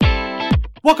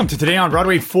Welcome to Today on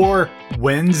Broadway for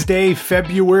Wednesday,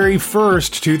 February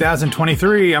 1st,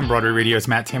 2023. I'm Broadway Radio's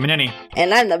Matt Tamanini.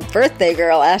 And I'm the birthday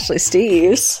girl, Ashley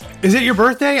Steves. Is it your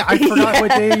birthday? I forgot what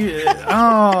day.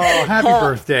 Oh, happy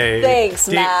birthday. Thanks,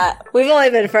 Matt. We've only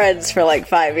been friends for like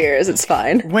 5 years. It's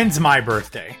fine. When's my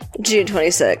birthday? June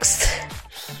 26th.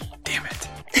 Damn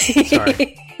it.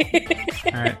 Sorry.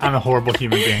 All right, I'm a horrible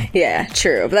human being. Yeah,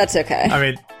 true, but that's okay. I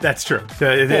mean, that's true.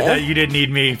 You didn't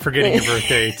need me forgetting your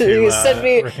birthday to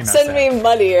send me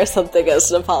money or something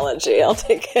as an apology. I'll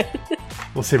take it.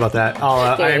 We'll see about that.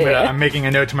 I'm making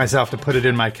a note to myself to put it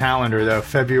in my calendar, though.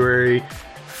 February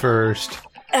 1st,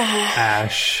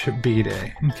 Ash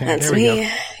B-Day. Okay, that's there we me. go.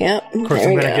 Yep. Of course,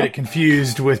 I'm going to get it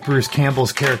confused with Bruce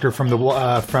Campbell's character from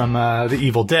the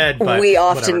Evil Dead. But we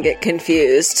often get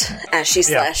confused. Ashy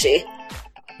slashy.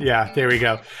 Yeah, there we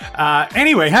go.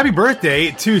 Anyway, happy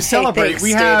birthday. To celebrate, thanks, we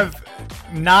dude. have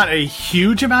not a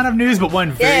huge amount of news, but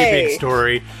one very big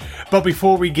story. But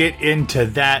before we get into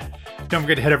that, don't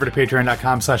forget to head over to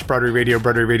patreon.com/Broadway Radio,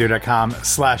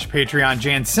 BroadwayRadio.com/Patreon.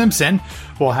 Jan Simpson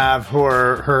will have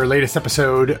her latest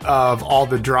episode of All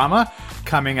the Drama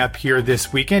coming up here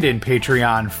this weekend in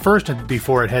Patreon first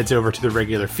before it heads over to the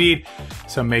regular feed.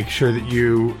 So make sure that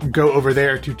you go over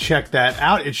there to check that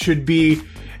out. It should be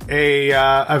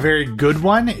a very good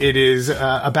one. It is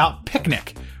about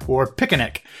Picnic,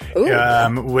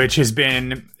 which has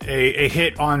been a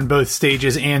hit on both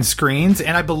stages and screens.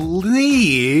 And I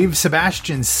believe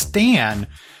Sebastian Stan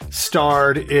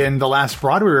starred in the last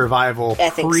Broadway revival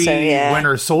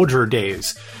pre-Winter Soldier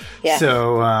days. Yeah.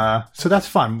 So that's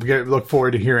fun. We look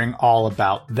forward to hearing all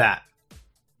about that.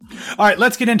 All right,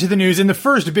 let's get into the news. And the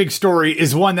first big story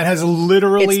is one that has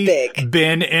literally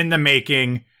been in the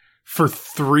making for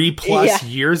 3+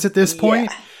 years at this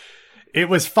point. Yeah. It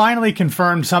was finally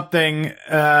confirmed, something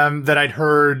that I'd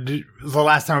heard the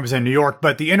last time I was in New York,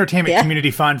 but the Entertainment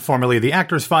Community Fund, formerly the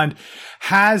Actors Fund,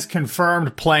 has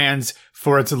confirmed plans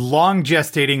for its long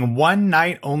gestating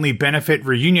one-night-only benefit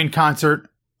reunion concert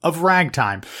of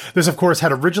Ragtime. This, of course,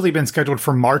 had originally been scheduled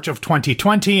for March of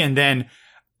 2020 and then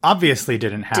obviously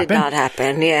didn't happen. Did not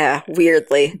happen, yeah,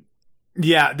 weirdly.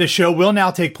 Yeah, the show will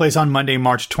now take place on Monday,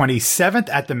 March 27th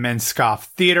at the Menscoff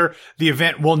Theater. The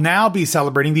event will now be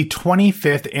celebrating the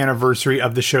 25th anniversary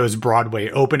of the show's Broadway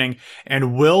opening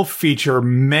and will feature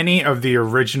many of the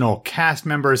original cast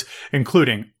members,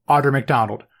 including Audra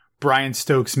McDonald, Brian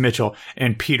Stokes Mitchell,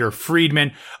 and Peter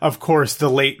Friedman. Of course,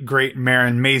 the late, great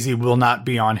Marin Mazzie will not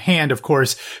be on hand, of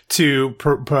course, to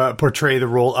portray the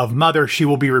role of Mother. She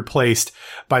will be replaced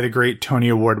by the great Tony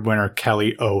Award winner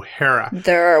Kelly O'Hara.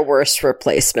 There are worse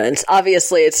replacements.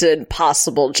 Obviously, it's an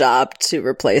impossible job to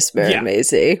replace Marin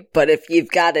Mazzie, but if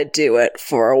you've got to do it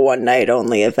for a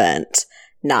one-night-only event,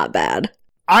 not bad.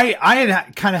 I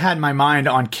had kind of had my mind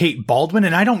on Kate Baldwin,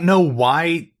 and I don't know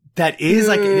why that is.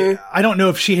 Like, I don't know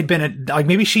if she had been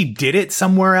maybe she did it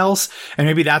somewhere else, and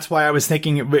maybe that's why I was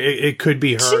thinking it could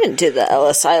be her. She didn't do the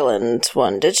Ellis Island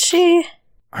one, did she?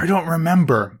 I don't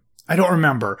remember.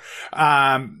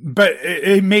 But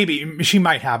maybe she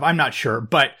might have. I'm not sure.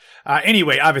 But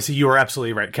anyway, obviously you are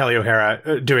absolutely right. Kelly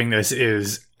O'Hara doing this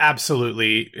is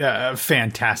absolutely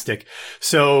fantastic.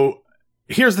 So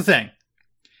here's the thing.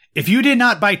 If you did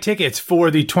not buy tickets for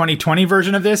the 2020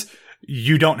 version of this,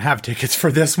 you don't have tickets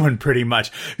for this one pretty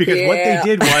much, because what they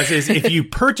did is if you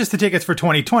purchased the tickets for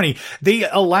 2020, they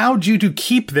allowed you to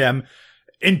keep them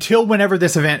until whenever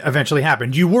this event eventually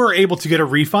happened. You were able to get a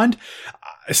refund.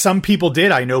 Some people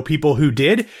did. I know people who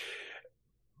did,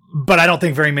 but I don't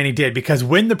think very many did, because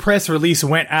when the press release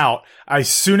went out, as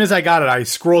soon as I got it, I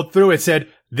scrolled through. It said,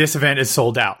 this event is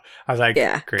sold out. I was like,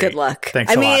 great. Good luck.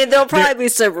 Thanks a lot. There'll probably be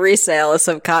some resale of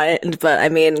some kind,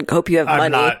 but hope you have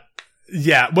money.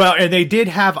 Yeah, well, and they did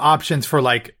have options for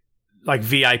like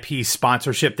VIP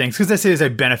sponsorship things, because this is a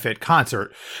benefit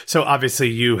concert. So obviously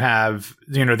you have,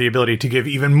 the ability to give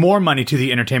even more money to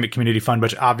the Entertainment Community Fund,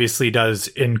 which obviously does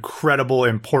incredible,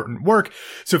 important work.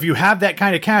 So if you have that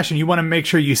kind of cash and you want to make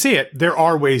sure you see it, there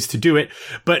are ways to do it,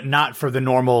 but not for the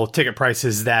normal ticket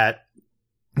prices that,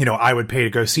 I would pay to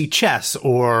go see Chess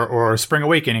or Spring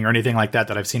Awakening or anything like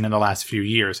that I've seen in the last few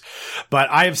years. But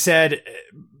I have said,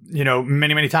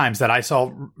 many, many times that I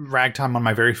saw Ragtime on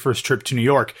my very first trip to New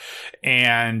York,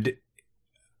 and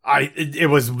it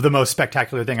was the most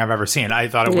spectacular thing I've ever seen. I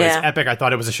thought it was epic. I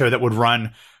thought it was a show that would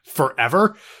run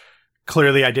forever.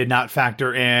 Clearly, I did not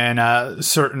factor in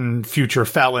certain future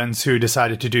felons who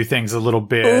decided to do things a little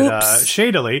bit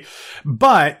shadily.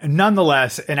 But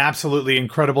nonetheless, an absolutely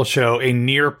incredible show, a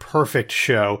near perfect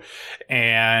show.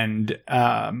 And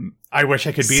I wish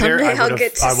I could be there.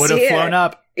 I would have flown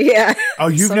up. Yeah. Oh,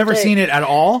 you've never seen it at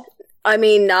all? I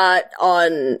mean, not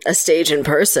on a stage in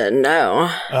person,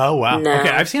 no. Oh, wow. No. Okay,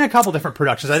 I've seen a couple different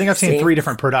productions. I think I've seen 3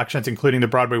 different productions, including the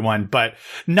Broadway one, but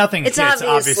nothing it's hits,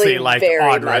 obviously, like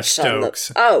Audra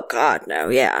Stokes. Oh, God, no,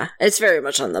 yeah. It's very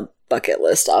much on the bucket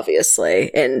list,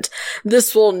 obviously. And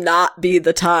this will not be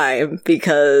the time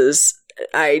because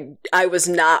I was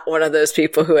not one of those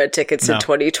people who had tickets in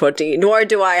 2020, nor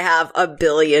do I have $1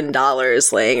 billion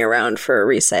laying around for a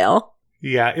resale.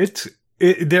 Yeah,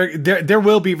 there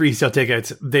will be resale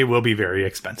tickets. They will be very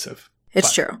expensive.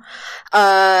 It's true.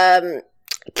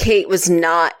 Kate was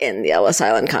not in the Ellis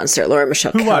Island concert. Laura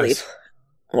Michelle Kelly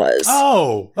was.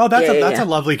 Oh, that's a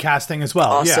lovely casting as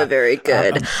well. Also very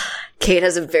good. Kate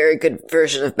has a very good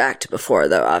version of Back to Before,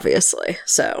 though, obviously.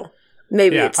 So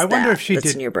maybe it's I wonder if she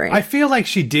did in your brain. I feel like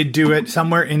she did do it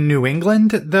somewhere in New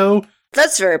England, though.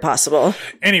 That's very possible.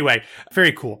 Anyway,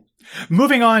 very cool.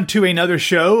 Moving on to another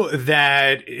show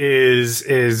that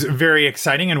is very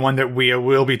exciting and one that we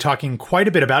will be talking quite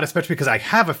a bit about, especially because I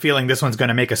have a feeling this one's going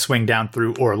to make a swing down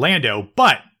through Orlando.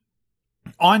 But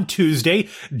on Tuesday,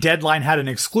 Deadline had an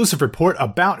exclusive report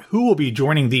about who will be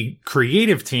joining the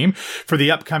creative team for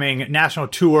the upcoming national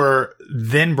tour,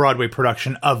 then Broadway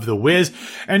production of The Wiz.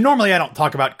 And normally I don't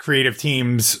talk about creative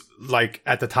teams like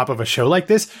at the top of a show like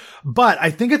this, but I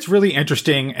think it's really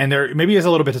interesting and there maybe is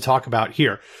a little bit to talk about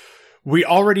here. We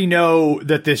already know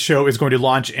that this show is going to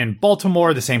launch in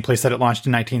Baltimore, the same place that it launched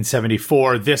in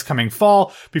 1974, this coming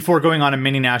fall, before going on a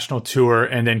mini national tour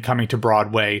and then coming to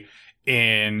Broadway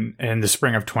in the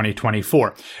spring of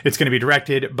 2024. It's going to be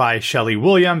directed by Shelley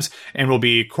Williams and will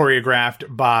be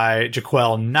choreographed by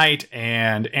Jaquel Knight,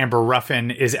 and Amber Ruffin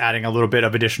is adding a little bit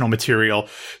of additional material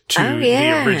to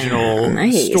the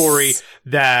original story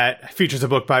that features a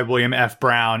book by William F.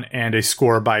 Brown and a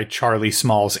score by Charlie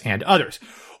Smalls and others.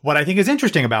 What I think is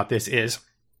interesting about this is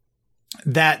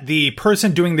that the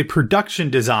person doing the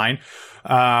production design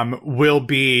will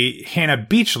be Hannah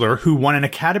Beachler, who won an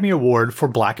Academy Award for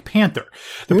Black Panther.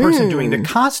 The person doing the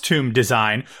costume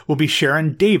design will be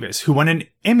Sharon Davis, who won an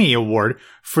Emmy Award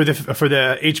for the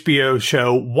HBO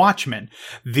show Watchmen.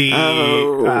 The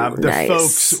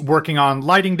folks working on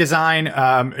lighting design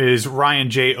is Ryan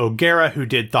J. O'Gara, who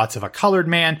did Thoughts of a Colored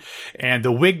Man, and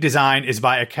the wig design is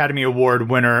by Academy Award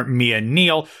winner Mia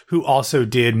Neal, who also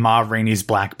did Ma Rainey's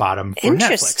Black Bottom for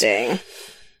Interesting. Netflix.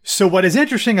 So what is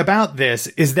interesting about this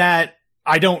is that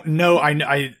I don't know.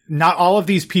 I not all of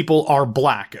these people are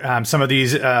black. Some of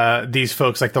these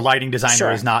folks, like the lighting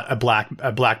designer, is not a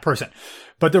black person,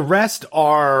 but the rest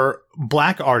are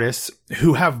black artists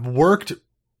who have worked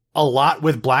a lot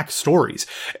with black stories,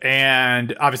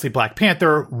 and obviously Black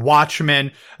Panther,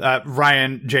 Watchmen.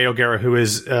 Ryan J. O'Gara, who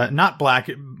is not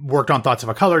black, worked on Thoughts of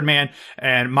a Colored Man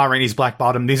and Ma Rainey's Black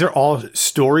Bottom. These are all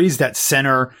stories that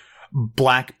center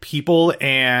black people,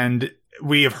 and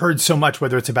we have heard so much,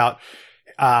 whether it's about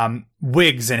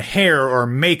wigs and hair or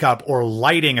makeup or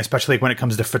lighting, especially when it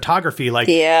comes to photography, like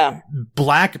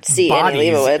black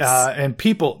bodies and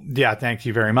people. Yeah, thank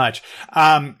you very much.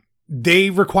 They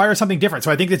require something different.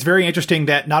 So I think it's very interesting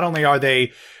that not only are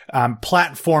they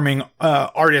platforming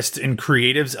artists and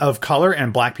creatives of color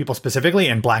and black people specifically,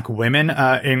 and black women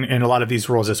in a lot of these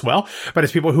roles as well, but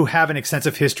it's people who have an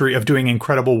extensive history of doing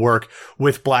incredible work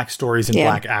with black stories and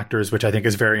black actors, which I think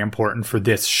is very important for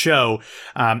this show.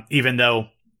 Even though,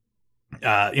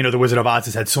 The Wizard of Oz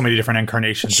has had so many different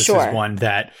incarnations, this is one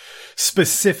that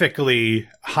specifically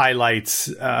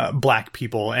highlights black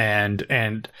people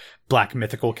and black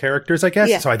mythical characters, I guess.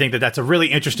 Yeah. So I think that that's a really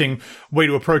interesting way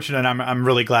to approach it. And I'm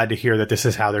really glad to hear that this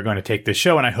is how they're going to take this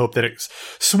show. And I hope that it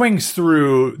swings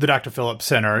through the Dr. Phillips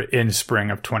Center in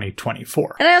spring of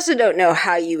 2024. And I also don't know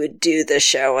how you would do the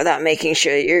show without making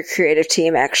sure that your creative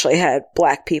team actually had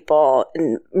black people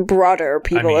and broader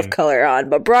people of color on.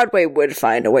 But Broadway would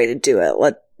find a way to do it.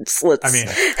 Let's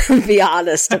be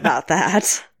honest about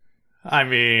that. I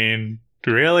mean,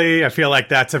 really? I feel like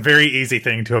that's a very easy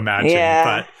thing to imagine,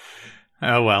 but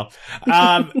oh, well.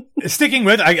 Sticking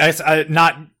with, I guess,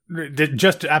 not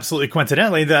just absolutely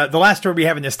coincidentally, the last story we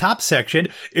have in this top section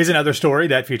is another story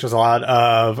that features a lot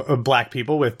of black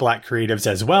people with black creatives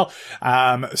as well.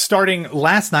 Starting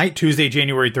last night, Tuesday,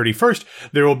 January 31st,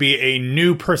 there will be a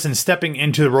new person stepping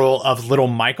into the role of Little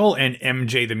Michael in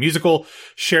MJ the Musical.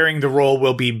 Sharing the role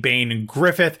will be Bane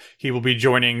Griffith. He will be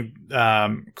joining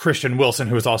Christian Wilson,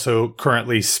 who is also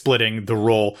currently splitting the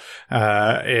role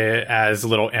as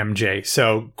Little MJ.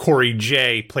 So Corey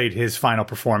J played his final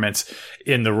performance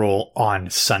in the role on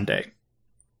Sunday.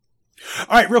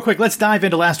 All right, real quick, let's dive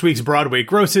into last week's Broadway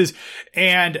grosses.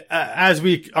 And as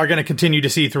we are going to continue to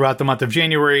see throughout the month of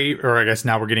January, or I guess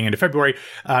now we're getting into February,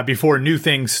 before new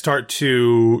things start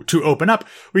to open up,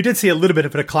 we did see a little bit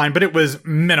of a decline, but it was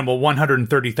minimal, $130,000,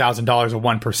 a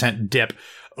 1% dip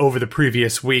over the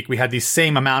previous week. We had the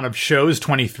same amount of shows,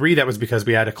 23. That was because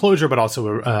we had a closure, but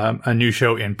also a new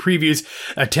show in previews.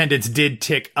 Attendance did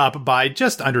tick up by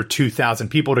just under 2,000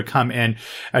 people to come in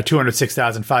at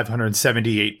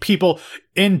 206,578 people.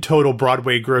 In total,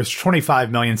 Broadway grossed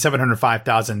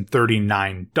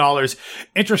 $25,705,039.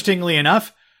 Interestingly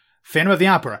enough, Phantom of the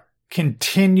Opera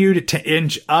continued to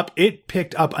inch up. It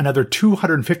picked up another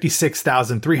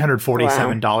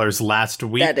 $256,347 last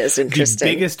week. That is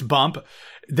interesting.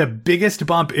 The biggest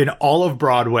bump in all of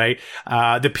Broadway.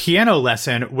 The Piano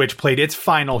Lesson, which played its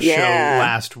final show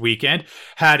last weekend,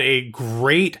 had a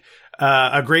great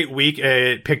week.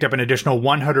 It picked up an additional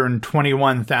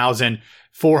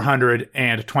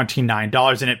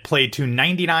 $121,429, and it played to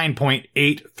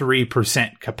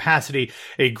 99.83% capacity.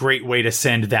 A great way to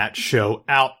send that show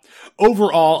out.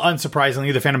 Overall,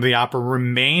 unsurprisingly, the Phantom of the Opera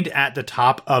remained at the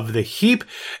top of the heap.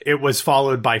 It was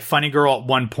followed by Funny Girl at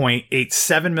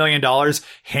 $1.87 million.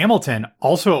 Hamilton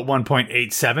also at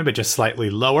 $1.87, but just slightly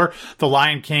lower. The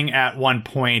Lion King at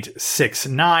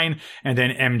 $1.69, and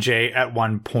then MJ at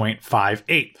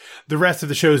 $1.58. The rest of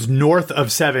the shows north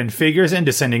of seven figures in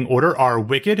descending order are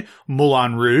Wicked,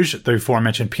 Moulin Rouge, the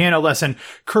aforementioned Piano Lesson,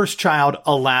 Cursed Child,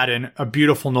 Aladdin, A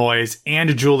Beautiful Noise,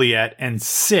 and Juliet, and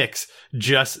Six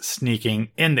just sneaking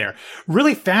in there.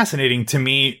 Really fascinating to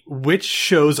me which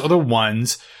shows are the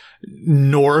ones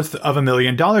north of $1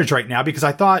 million right now, because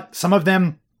I thought some of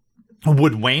them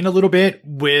would wane a little bit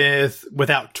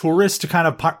without tourists to kind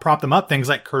of prop them up. Things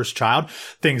like Cursed Child,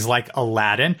 things like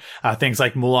Aladdin, things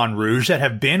like Moulin Rouge that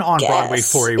have been on Broadway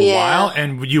for a while,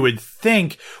 and you would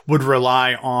think would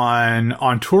rely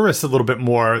on tourists a little bit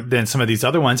more than some of these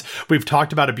other ones. We've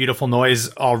talked about A Beautiful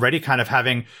Noise already kind of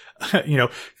having,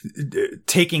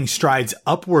 taking strides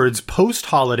upwards post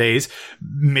holidays,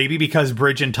 maybe because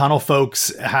bridge and tunnel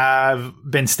folks had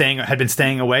been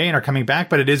staying away and are coming back.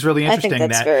 But it is really interesting. I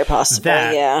think that's very possible.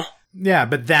 Yeah,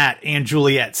 but that and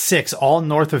Juliet 6, all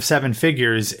north of seven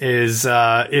figures, is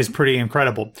pretty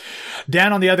incredible.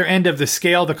 Down on the other end of the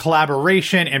scale, the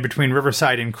collaboration and Between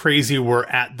Riverside and Crazy were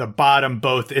at the bottom,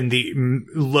 both in the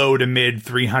low to mid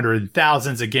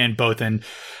 300,000s. Again, both in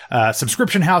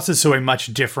subscription houses, so a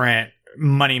much different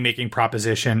money-making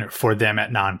proposition for them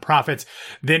at nonprofits.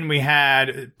 Then we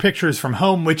had Pictures from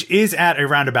Home, which is at a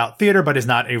roundabout theater, but is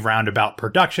not a roundabout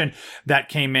production. That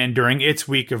came in during its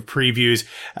week of previews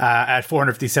at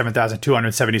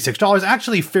 $457,276.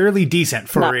 Actually fairly decent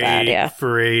for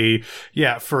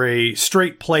a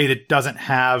straight play that doesn't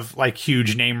have like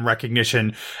huge name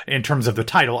recognition in terms of the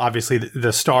title. Obviously,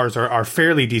 the stars are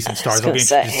fairly decent stars. I'll be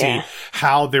interested to see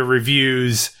how the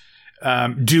reviews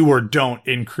do or don't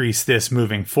increase this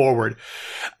moving forward.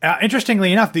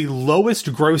 Interestingly enough, the lowest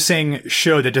grossing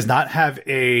show that does not have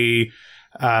a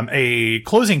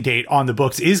closing date on the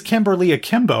books is Kimberly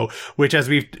Akimbo, which, as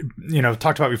we've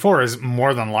talked about before, is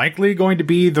more than likely going to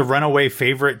be the runaway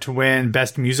favorite to win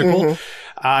Best Musical.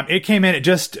 It came in at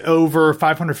just over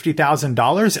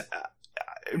 $550,000.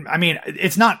 I mean,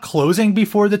 it's not closing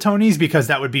before the Tonys, because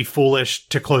that would be foolish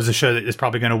to close a show that is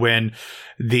probably going to win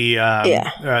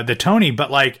the Tony.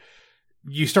 But like,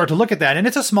 you start to look at that, and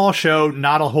it's a small show,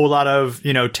 not a whole lot of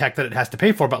tech that it has to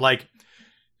pay for. But like,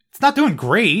 it's not doing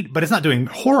great, but it's not doing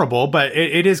horrible. But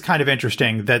it is kind of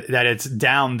interesting that it's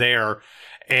down there,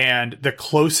 and the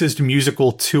closest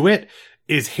musical to it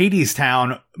is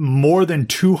Hadestown, more than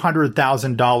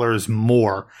 $200,000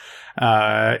 more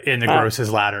in the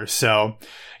grosses ladder. So,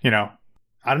 I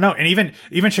don't know. And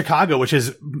even Chicago, which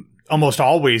is almost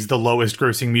always the lowest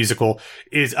grossing musical,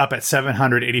 is up at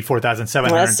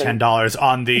 $784,710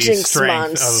 on the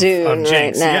strength of Jinx.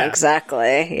 Right now.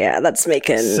 Exactly. Yeah, that's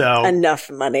making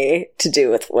enough money to do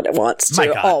with what it wants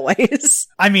to always.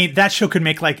 I mean, that show could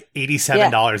make like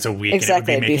 $87 a week,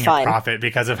 exactly, and it would be making a profit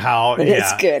because of how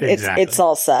it's good. Exactly. It's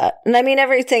all set. And I mean,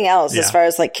 everything else, as far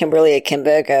as like Kimberly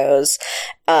Akimbo goes,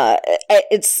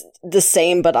 it's the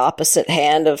same but opposite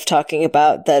hand of talking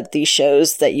about that these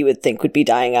shows that you would think would be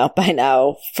dying out by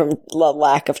now from the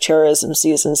lack of tourism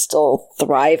season still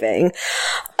thriving.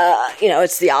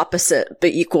 It's the opposite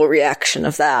but equal reaction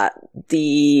of that.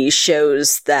 The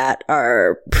shows that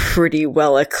are pretty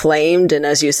well acclaimed and,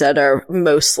 as you said, are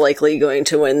most likely going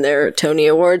to win their Tony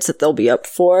Awards that they'll be up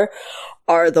for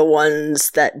are the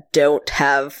ones that don't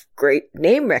have great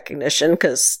name recognition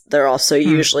because they're also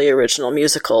usually original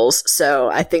musicals. So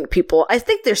I think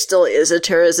there still is a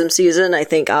tourism season. I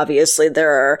think obviously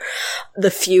there are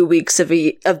the few weeks of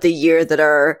the year that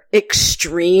are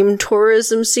extreme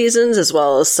tourism seasons as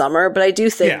well as summer. But I do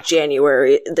think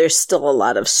January, there's still a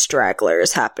lot of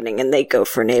stragglers happening and they go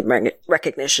for name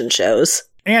recognition shows.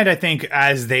 And I think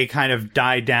as they kind of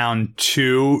die down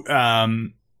too,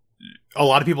 a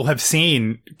lot of people have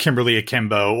seen Kimberly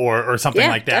Akimbo or something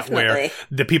like that, definitely. Where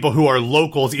the people who are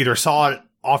locals either saw it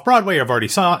off Broadway or have already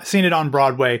seen it on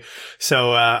Broadway.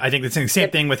 So I think it's the same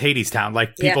thing with Hadestown.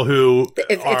 Like people who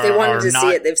if they wanted to see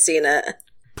it, they've seen it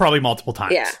probably multiple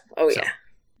times. Yeah. Oh yeah.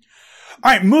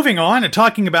 All right, moving on and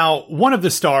talking about one of the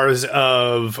stars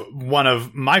of one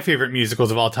of my favorite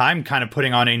musicals of all time, kind of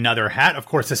putting on another hat. Of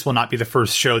course, this will not be the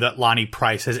first show that Lonnie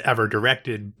Price has ever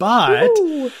directed, but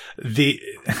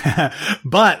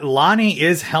but Lonnie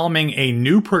is helming a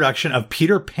new production of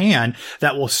Peter Pan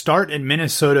that will start in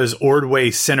Minnesota's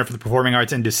Broadway Center for the Performing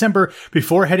Arts in December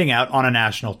before heading out on a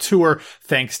national tour,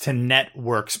 thanks to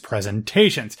Networks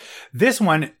presentations. This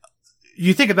one,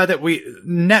 you think about that,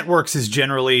 Networks is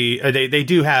generally, they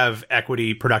do have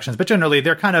equity productions, but generally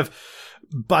they're kind of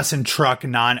bus and truck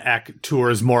non-ec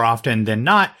tours more often than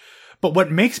not. But what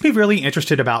makes me really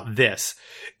interested about this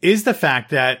is the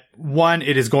fact that, one,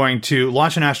 it is going to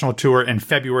launch a national tour in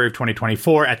February of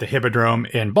 2024 at the Hippodrome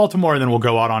in Baltimore, and then we'll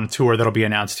go out on a tour that'll be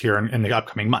announced here in the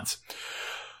upcoming months.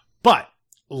 But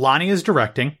Lonnie is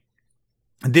directing.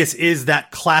 This is that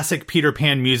classic Peter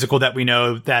Pan musical that we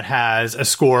know that has a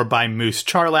score by Moose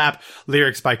Charlap,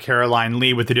 lyrics by Caroline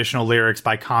Lee with additional lyrics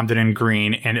by Comden and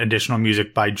Green, and additional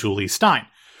music by Julie Stein.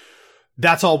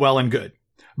 That's all well and good.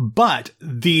 But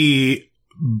the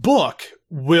book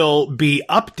will be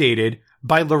updated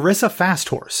by Larissa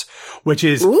Fasthorse, which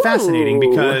is fascinating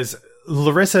because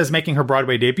Larissa is making her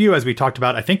Broadway debut, as we talked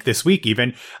about, I think this week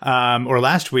even, or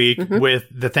last week with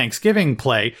the Thanksgiving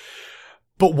play.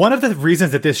 But one of the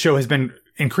reasons that this show has been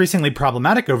increasingly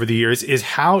problematic over the years is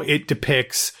how it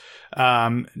depicts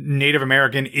Native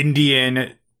American,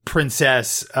 Indian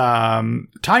princess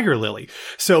Tiger Lily.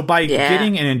 So by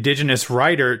getting an indigenous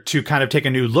writer to kind of take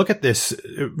a new look at this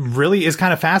really is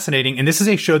kind of fascinating. And this is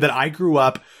a show that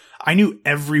I knew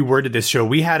every word of this show.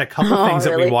 We had a couple things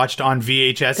that we watched on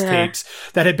VHS tapes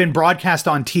that had been broadcast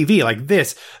on TV, like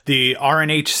this, the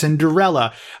R&H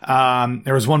Cinderella.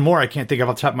 There was one more I can't think of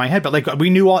off the top of my head, but like we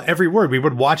knew every word. We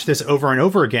would watch this over and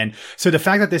over again. So the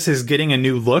fact that this is getting a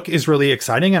new look is really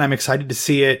exciting, and I'm excited to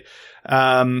see it,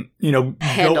 handled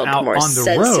go out more on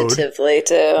the road. Sensitively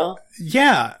too.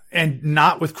 Yeah, and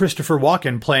not with Christopher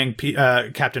Walken playing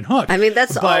Captain Hook. I mean,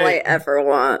 that's all I ever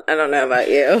want. I don't know about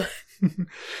you.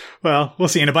 Well, we'll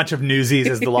see in a bunch of Newsies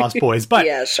as the Lost Boys. But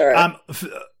yeah, sure.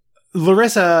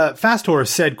 Larissa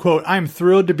Fasthorse said, quote, "I'm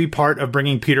thrilled to be part of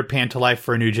bringing Peter Pan to life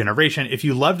for a new generation. If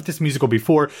you loved this musical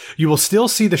before, you will still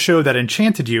see the show that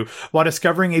enchanted you while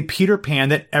discovering a Peter Pan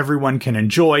that everyone can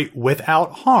enjoy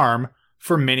without harm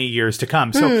for many years to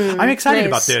come." So I'm excited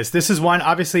about this. This is one,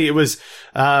 obviously it was,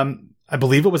 I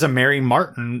believe it was a Mary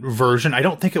Martin version. I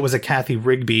don't think it was a Kathy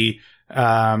Rigby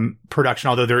production,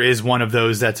 although there is one of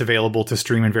those that's available to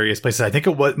stream in various places. I think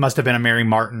it must have been a Mary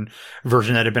Martin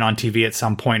version that had been on TV at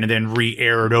some point and then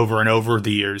re-aired over and over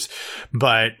the years.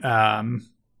 But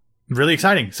really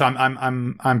exciting. So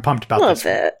I'm pumped about this.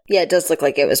 Love it. Yeah, it does look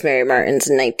like it was Mary Martin's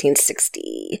in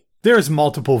 1960. There's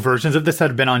multiple versions of this that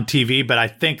have been on TV, but I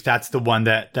think that's the one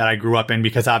that I grew up in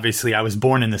because obviously I was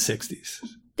born in the 60s.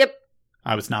 Yep.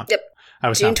 I was not. Yep. I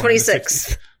was June not born 26th. in the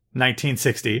 60s.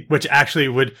 1960, which actually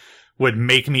would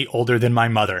make me older than my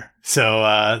mother.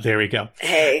 So there we go.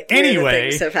 Hey, anyway,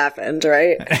 things have happened,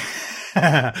 right?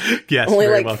 Yes, only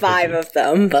like 5 of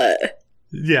them, but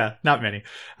yeah, not many.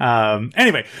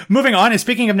 Anyway, moving on. And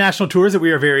speaking of national tours that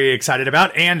we are very excited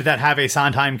about and that have a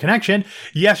Sondheim connection,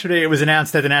 yesterday it was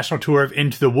announced that the national tour of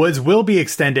Into the Woods will be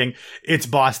extending its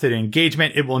Boston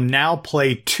engagement. It will now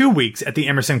play 2 weeks at the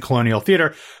Emerson Colonial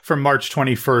Theater from March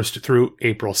 21st through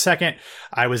April 2nd.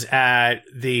 I was at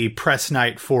the press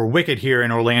night for Wicked here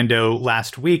in Orlando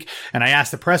last week, and I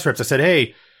asked the press reps, I said,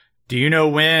 "Hey, do you know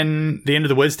when the Into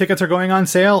the Woods tickets are going on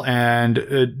sale?"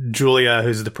 And Julia,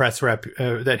 who's the press rep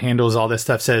that handles all this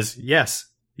stuff, says,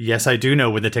 Yes, I do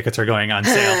know when the tickets are going on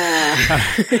sale."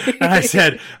 And I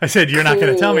said, "You're not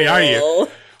going to tell me, are you?"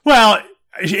 Well,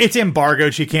 it's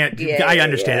embargoed. She can't. I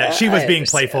understand that. She was being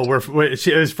playful.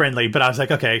 She was friendly, but I was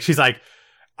like, okay. She's like,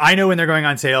 "I know when they're going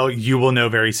on sale. You will know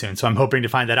very soon." So I'm hoping to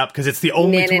find that out because it's the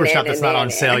only tour stop that's not on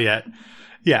sale yet.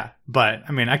 Yeah, but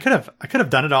I mean, I could have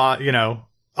done it all,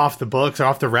 off the books or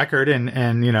off the record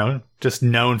and just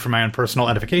known for my own personal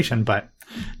edification, but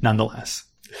nonetheless.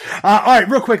 All right,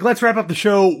 real quick, let's wrap up the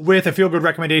show with a feel-good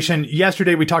recommendation.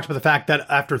 Yesterday, we talked about the fact that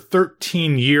after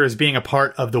 13 years being a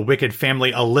part of the Wicked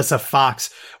family, Alyssa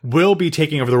Fox will be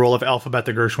taking over the role of Elphaba at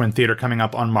the Gershwin Theater coming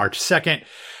up on March 2nd.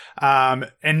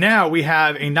 And now we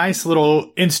have a nice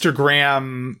little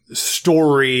Instagram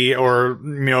story or,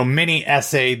 mini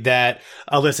essay that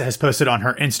Alyssa has posted on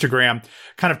her Instagram,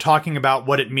 kind of talking about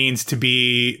what it means to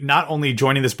be not only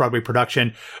joining this Broadway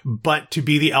production, but to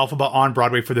be the Elphaba on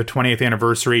Broadway for the 20th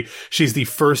anniversary. She's the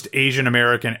first Asian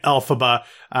American Elphaba.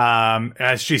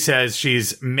 As she says,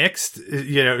 she's mixed,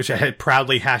 she had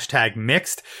proudly hashtag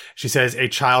mixed. She says a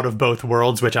child of both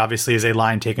worlds, which obviously is a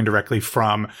line taken directly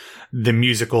from the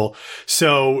musical.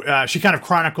 So, she kind of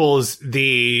chronicles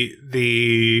the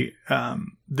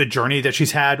journey that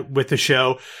she's had with the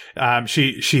show.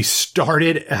 She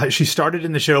started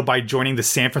in the show by joining the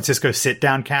San Francisco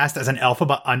sit-down cast as an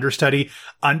Elphaba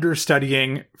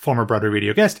understudying former Broadway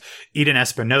radio guest Eden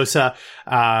Espinosa.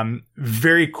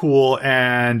 Very cool.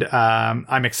 And,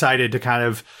 I'm excited to kind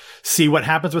of see what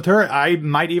happens with her. I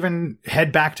might even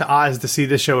head back to Oz to see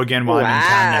this show again while I'm in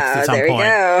town next at some point.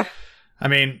 Go. I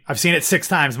mean, I've seen it 6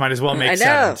 times. Might as well make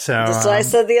 7. So that's what I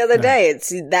said the other day. It's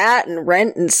that and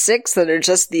Rent and 6 that are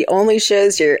just the only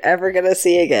shows you're ever going to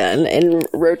see again in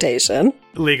rotation.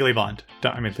 Legally Blonde.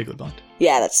 Legally Blonde.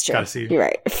 Yeah, that's true. Gotta see. You're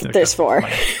right. There's 4.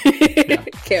 Yeah.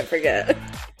 Can't forget.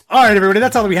 All right, everybody,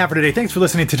 that's all that we have for today. Thanks for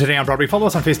listening to Today on Broadway. Follow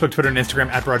us on Facebook, Twitter, and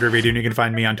Instagram at Broadway Radio, and you can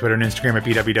find me on Twitter and Instagram at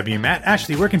BWWMatt.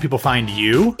 Ashley, where can people find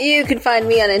you? You can find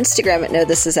me on Instagram at No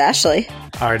This Is Ashley.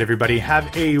 All right, everybody,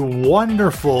 have a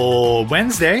wonderful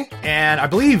Wednesday, and I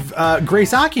believe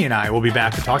Grace Aki and I will be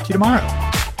back to talk to you tomorrow.